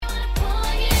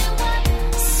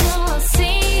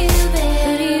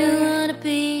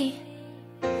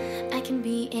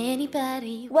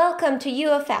baby. Welcome to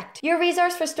You Effect, your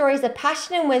resource for stories of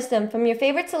passion and wisdom from your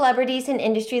favorite celebrities and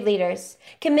industry leaders,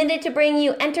 committed to bring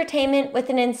you entertainment with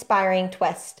an inspiring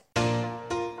twist.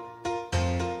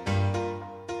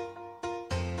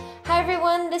 Hi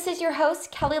everyone, this is your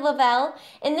host, Kelly Lavelle.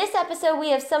 In this episode, we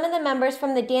have some of the members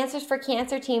from the Dancers for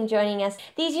Cancer team joining us.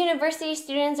 These university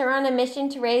students are on a mission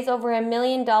to raise over $1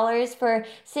 million for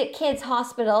Sick Kids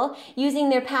Hospital using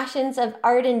their passions of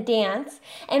art and dance.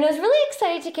 And I was really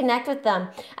excited to connect with them.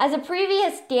 As a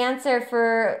previous dancer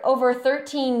for over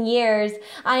 13 years,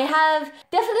 I have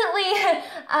definitely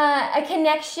a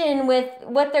connection with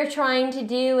what they're trying to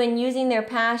do and using their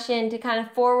passion to kind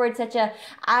of forward such a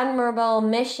admirable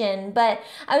mission. But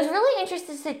I was really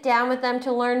interested to sit down with them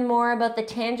to learn more about the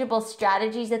tangible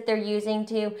strategies that they're using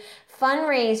to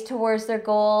fundraise towards their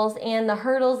goals and the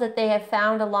hurdles that they have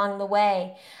found along the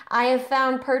way. I have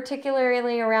found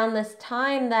particularly around this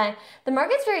time that the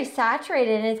market's very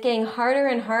saturated and it's getting harder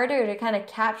and harder to kind of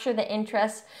capture the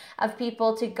interest of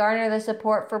people to garner the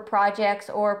support for projects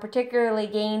or particularly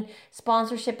gain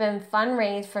sponsorship and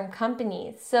fundraise from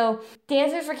companies. So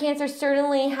Dancers for Cancer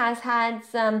certainly has had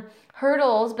some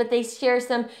hurdles, but they share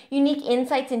some unique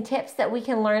insights and tips that we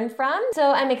can learn from.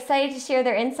 So I'm excited to share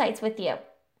their insights with you.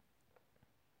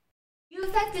 You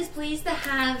Effect is pleased to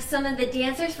have some of the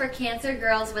Dancers for Cancer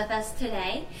girls with us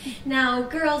today. Now,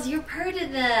 girls, you're part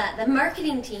of the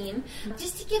marketing team.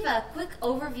 Just to give a quick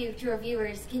overview to our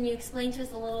viewers, can you explain to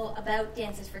us a little about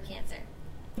Dancers for Cancer?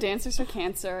 Dancers for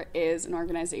Cancer is an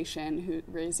organization who's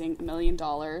raising $1 million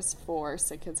for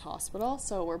Sick Kids Hospital.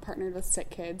 So we're partnered with Sick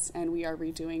Kids, and we are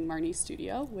redoing Marnie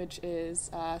Studio, which is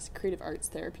a creative arts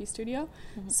therapy studio.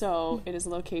 Mm-hmm. So it is a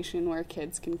location where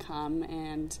kids can come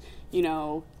and,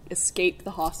 escape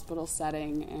the hospital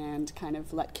setting and kind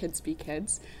of let kids be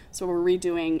kids. So we're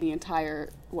redoing the entire,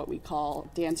 what we call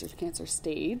Dancers for Cancer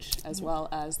stage, as well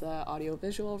as the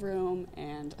audio-visual room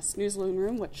and a snooze loom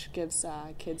room, which gives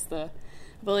kids the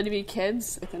ability to be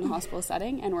kids within the hospital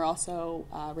setting. And we're also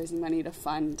raising money to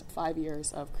fund 5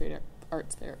 years of creative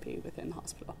arts therapy within the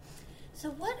hospital. So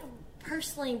what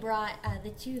personally brought the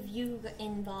two of you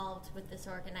involved with this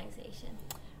organization?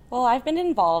 Well, I've been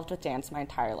involved with dance my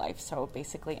entire life, so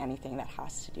basically anything that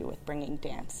has to do with bringing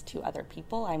dance to other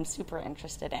people, I'm super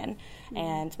interested in. Mm-hmm.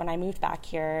 And when I moved back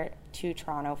here to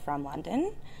Toronto from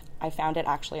London, I found it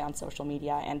actually on social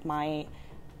media, and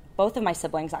both of my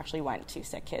siblings actually went to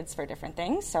Sick Kids for different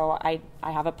things, so I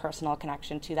have a personal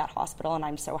connection to that hospital, and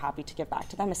I'm so happy to give back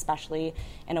to them, especially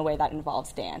in a way that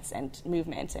involves dance and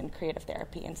movement and creative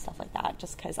therapy and stuff like that,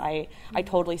 just because I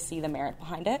totally see the merit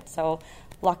behind it. So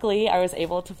luckily I was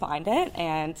able to find it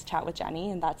and chat with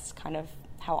Jenny, and that's kind of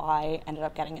how I ended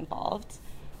up getting involved.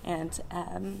 And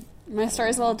my story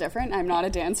is a little different. I'm not a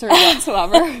dancer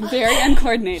whatsoever. Very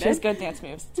uncoordinated. She has good dance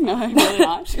moves. No, I'm really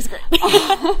not. She's great.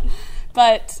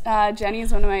 But Jenny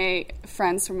is one of my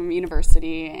friends from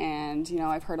university, and,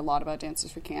 I've heard a lot about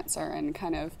Dancers for Cancer, and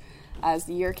kind of as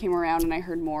the year came around and I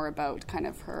heard more about kind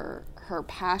of her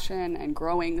passion and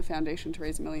growing the foundation to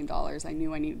raise $1 million, I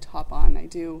knew I needed to hop on. I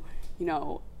do,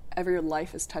 every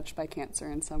life is touched by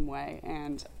cancer in some way,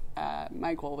 and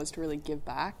my goal was to really give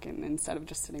back, and instead of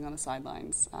just sitting on the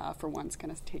sidelines, for once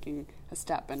kind of taking a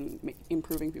step and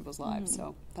improving people's lives.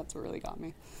 So that's what really got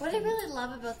me. What I really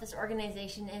love about this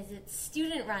organization is it's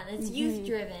student run, it's youth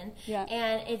driven,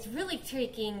 and it's really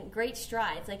taking great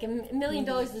strides. Like $1 million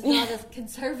is not a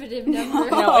conservative number.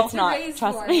 No, it's not.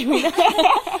 Trust me.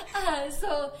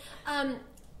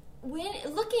 When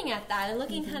looking at that and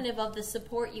looking kind of the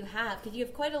support you have, because you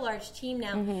have quite a large team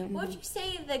now, what would you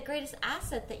say the greatest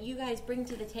asset that you guys bring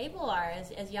to the table are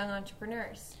as young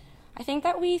entrepreneurs? I think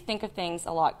that we think of things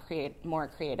a lot more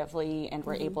creatively, and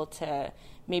we're able to,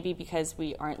 maybe because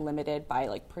we aren't limited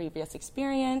by previous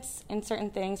experience in certain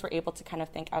things, we're able to kind of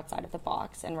think outside of the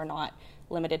box, and we're not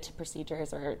limited to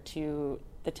procedures or to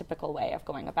the typical way of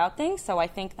going about things. So I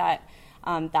think that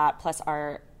that plus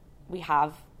we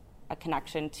have a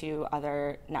connection to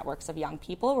other networks of young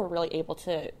people. We're really able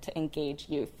to engage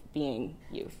youth being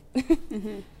youth.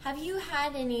 Have you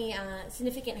had any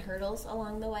significant hurdles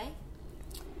along the way?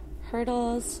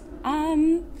 Hurdles?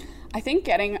 I think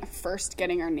getting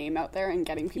our name out there and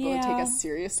getting people to take us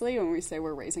seriously when we say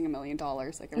we're raising $1 million.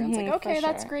 Everyone's like, okay,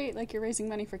 that's great. You're raising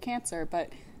money for cancer.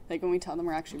 But when we tell them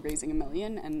we're actually raising $1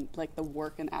 million, and the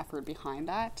work and effort behind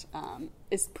that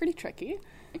is pretty tricky.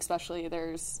 Especially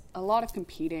there's a lot of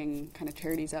competing kind of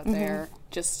charities out there.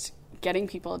 Just getting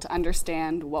people to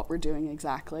understand what we're doing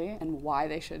exactly and why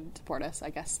they should support us, I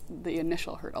guess the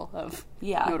initial hurdle of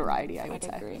notoriety, I would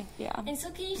say. Agree. Yeah. And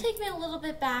so can you take me a little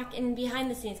bit back and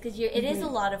behind the scenes, because it is a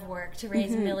lot of work to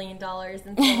raise $1 million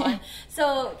and so on.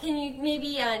 So can you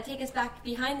maybe take us back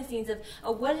behind the scenes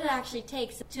of what it actually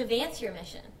takes to advance your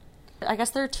mission? I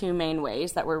guess there are two main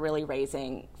ways that we're really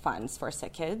raising funds for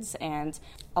Sick Kids, and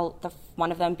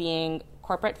one of them being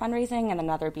corporate fundraising and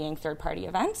another being third-party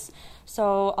events.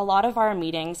 So a lot of our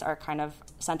meetings are kind of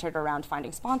centered around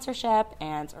finding sponsorship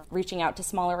and reaching out to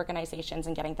smaller organizations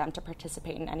and getting them to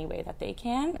participate in any way that they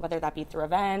can, whether that be through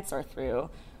events or through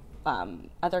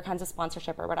other kinds of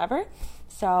sponsorship or whatever.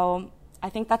 So I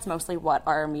think that's mostly what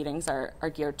our meetings are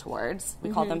geared towards. We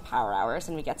call them power hours,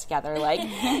 and we get together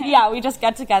we just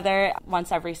get together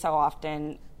once every so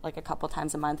often, like a couple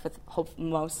times a month with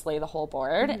mostly the whole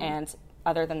board. And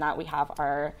other than that, we have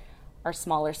our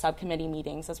smaller subcommittee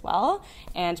meetings as well.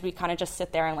 And we kind of just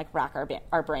sit there and like rack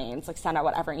our brains, like send out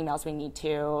whatever emails we need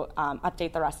to,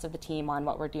 update the rest of the team on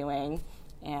what we're doing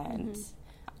and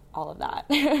all of that.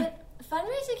 But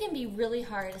fundraising can be really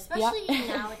hard, especially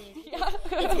nowadays.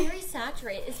 It's very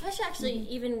saturated, especially actually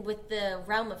even with the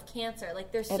realm of cancer.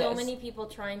 Like there's so many people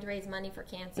trying to raise money for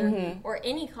cancer or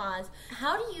any cause.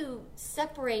 How do you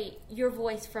separate your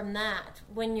voice from that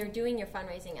when you're doing your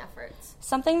fundraising efforts?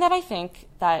 Something that I think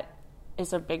that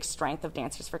is a big strength of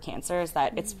Dancers for Cancer is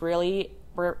that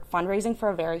we're fundraising for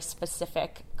a very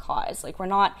specific cause. Like we're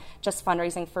not just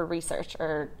fundraising for research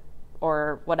or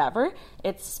whatever.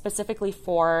 It's specifically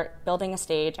for building a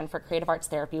stage and for creative arts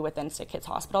therapy within Sick Kids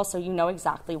Hospital, so you know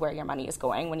exactly where your money is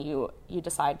going when you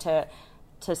decide to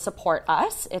support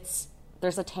us.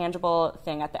 There's a tangible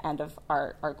thing at the end of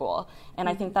our goal. And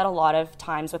I think that a lot of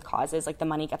times with causes, like the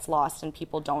money gets lost and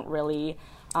people don't really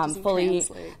fully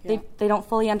they don't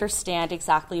fully understand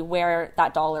exactly where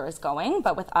that dollar is going.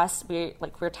 But with us,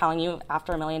 we're telling you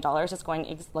after $1 million, it's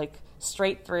going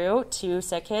straight through to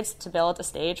Sick Kids to build a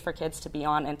stage for kids to be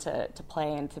on and to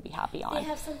play and to be happy on. They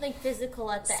have something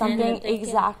physical at the end. Something that they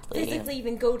exactly. can physically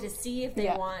even go to see if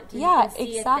they want. And Yeah, you can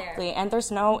see exactly. it there. And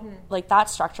there's no that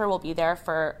structure will be there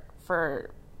for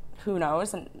who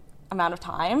knows an amount of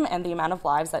time, and the amount of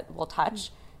lives that will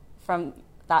touch from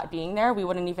that being there, we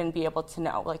wouldn't even be able to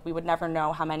know. Like we would never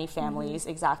know how many families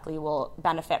exactly will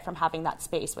benefit from having that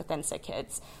space within Sick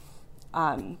Kids.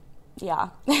 The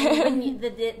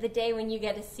day when you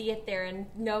get to see it there and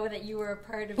know that you were a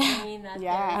part of doing that.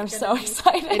 I'm so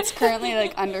excited. It's currently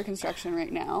under construction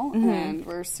right now, and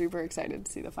we're super excited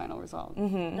to see the final result.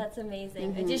 That's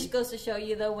amazing. It just goes to show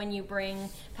you, though, when you bring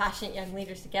passionate young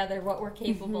leaders together, what we're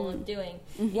capable of doing.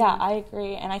 Yeah, I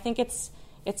agree, and I think it's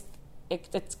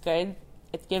good.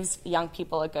 It gives young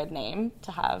people a good name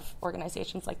to have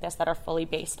organizations like this that are fully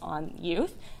based on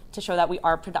youth, to show that we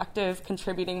are productive,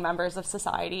 contributing members of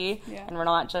society, and we're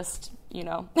not just, I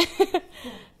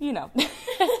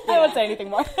won't say anything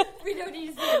more. We don't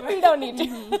need to say more. We don't need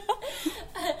to.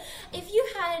 If you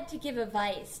had to give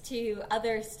advice to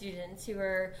other students who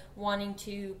are wanting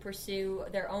to pursue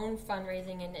their own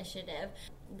fundraising initiative,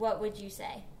 what would you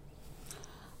say?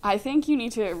 I think you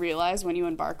need to realize when you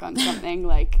embark on something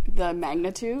like the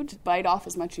magnitude, bite off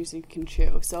as much as you can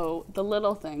chew. So the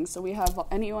little things. So we have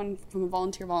anyone from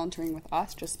volunteering with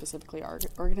us, just specifically our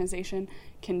organization,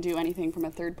 can do anything from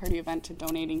a third-party event to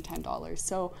donating $10.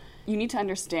 So you need to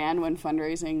understand when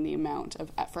fundraising the amount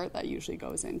of effort that usually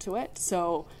goes into it.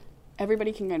 So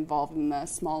everybody can get involved in the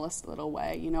smallest little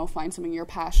way. Find something you're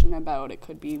passionate about. It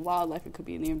could be wildlife. It could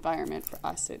be in the environment. For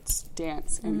us, it's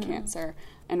dance and cancer.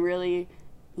 And really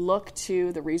look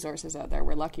to the resources out there.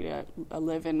 We're lucky to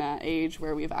live in an age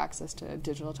where we have access to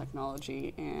digital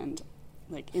technology and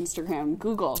Instagram,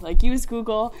 Google. Use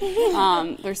Google.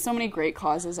 There's so many great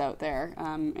causes out there,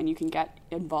 and you can get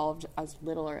involved as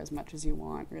little or as much as you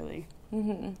want, really.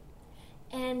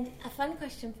 And a fun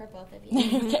question for both of you.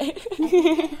 If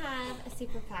you could have a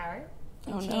superpower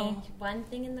to change one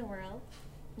thing in the world,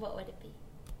 what would it be?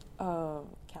 Oh,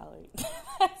 Kelly.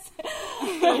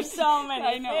 There's so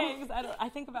many things. I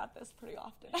think about this pretty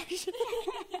often, actually.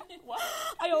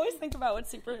 I always think about what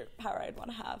superpower I'd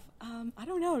want to have. I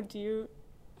don't know. Do you?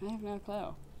 I have no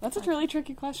clue. That's a really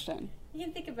tricky question. You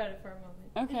can think about it for a moment.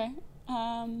 Okay.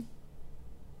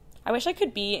 I wish I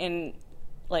could be in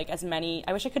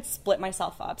I wish I could split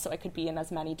myself up so I could be in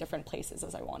as many different places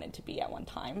as I wanted to be at one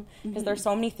time. Because there's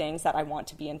so many things that I want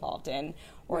to be involved in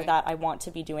or that I want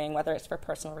to be doing, whether it's for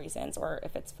personal reasons or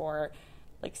if it's for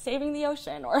like saving the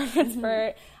ocean, or if it's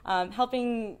for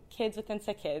helping kids with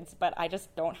Sick Kids, but I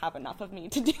just don't have enough of me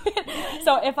to do it.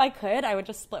 So if I could, I would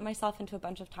just split myself into a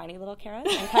bunch of tiny little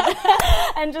carrots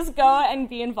and just go and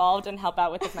be involved and help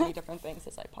out with as many different things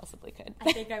as I possibly could.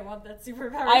 I think I want that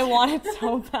superpower. I want it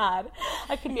so bad.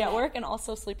 I could be at work and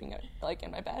also sleeping like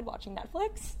in my bed watching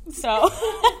Netflix. So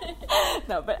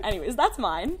no, but anyways, that's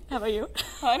mine. How about you?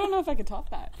 I don't know if I could top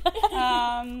that.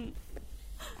 I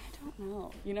don't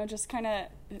know. You know, just kind of,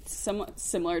 it's somewhat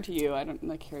similar to you. I don't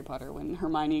like Harry Potter when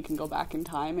Hermione can go back in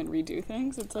time and redo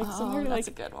things. It's like similar to that's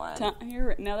like a good one.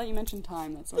 Now that you mentioned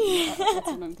time, that's what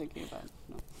I'm thinking about.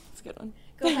 No, it's a good one.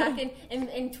 Go back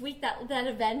and tweak that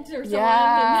event or something.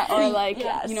 Yeah, or like,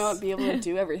 Yes. you know, be able to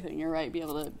do everything. You're right, be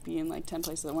able to be in like 10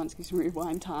 places at once because you can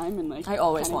rewind time and like. I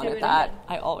always kinda wanted do that.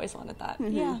 I always wanted that.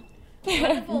 Mm-hmm. Yeah.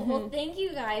 Wonderful. Well, thank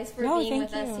you guys for being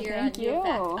with us here Thank on you.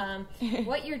 UFEC.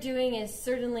 What you're doing is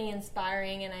certainly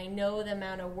inspiring, and I know the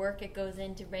amount of work it goes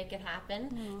in to make it happen.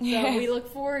 So we look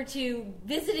forward to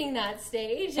visiting that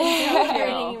stage and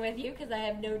celebrating with you, because I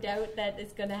have no doubt that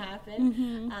it's going to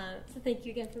happen. So thank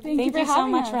you again for being Thank you so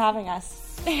much for having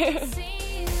us.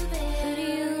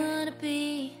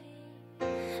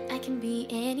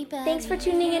 Thanks for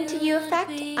tuning in to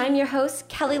UFEC. I'm your host,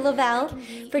 Kelly Lavelle.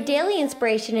 For daily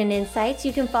inspiration and insights,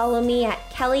 you can follow me at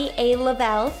Kelly A.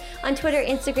 Lavelle on Twitter,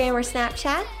 Instagram, or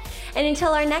Snapchat. And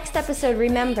until our next episode,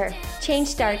 remember, change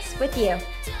starts with you.